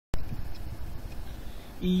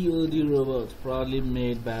EOD Robot, proudly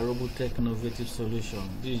made by Robotech Innovative Solution.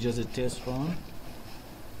 This is just a test run.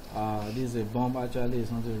 This is a bomb. Actually,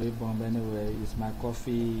 it's not a real bomb anyway. It's my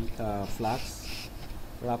coffee flask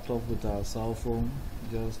wrapped up with a cell phone.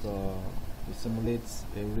 Just it simulates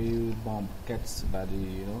a real bomb kept by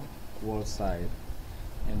the wall side.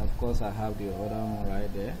 And of course, I have the other one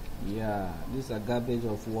right there. Yeah, this is a garbage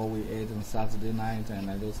of what we ate on Saturday night,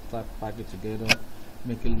 and I just pack it together,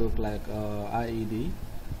 make it look like IED.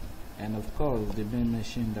 And of course, the main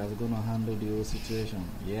machine that's gonna handle the whole situation.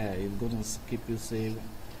 Yeah, it's gonna keep you safe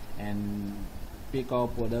and pick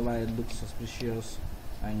up whatever it looks suspicious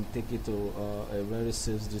and take it to a very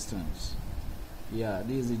safe distance. Yeah,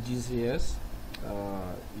 this is the GCS.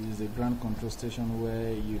 Is a ground control station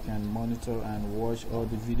where you can monitor and watch all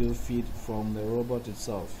the video feed from the robot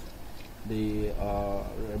itself. The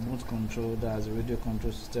remote control, that's a radio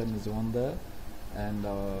control system, is on there, and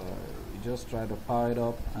you just try to power it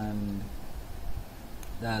up, and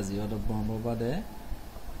that's the other bomb over there,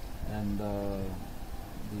 and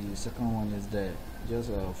the second one is there, just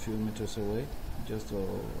a few meters away, just to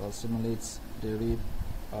simulate the real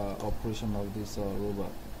operation of this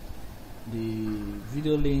robot. The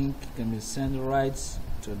video link can be sent right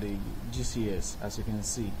to the GCS. As you can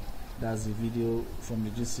see, that's the video from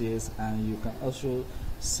the GCS, and you can also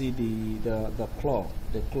see the claw.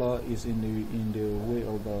 The claw is in the way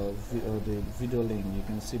of the video link. You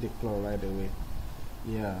can see the claw right away.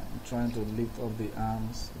 Yeah, I'm trying to lift up the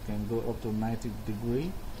arms. You can go up to 90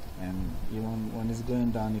 degrees, and even when it's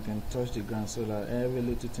going down, you can touch the ground so that every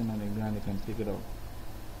little thing on the ground you can pick it up.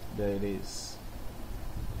 There it is.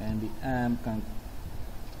 And the arm can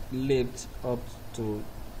lift up to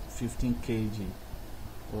 15 kg.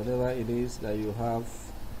 Whatever it is that you have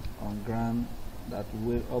on ground that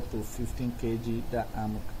weigh up to 15 kg, that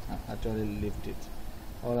arm can actually lift it.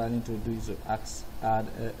 All I need to do is to add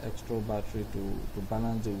extra battery to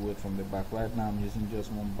balance the weight from the back. Right now I'm using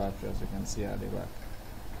just one battery, as you can see at the back.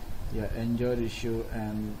 Yeah, enjoy the show,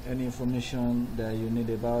 and any information that you need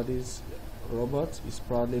about this robot is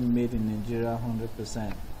proudly made in Nigeria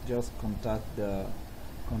 100%. Just contact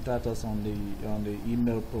us on the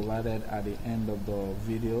email provided at the end of the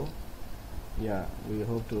video. Yeah, we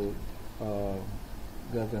hope to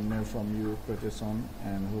get a mail from you pretty soon,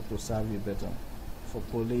 and hope to serve you better. For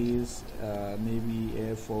police, Navy,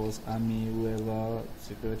 Air Force, Army, whoever,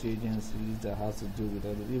 security agencies that has to do with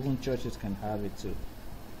it, even churches can have it too.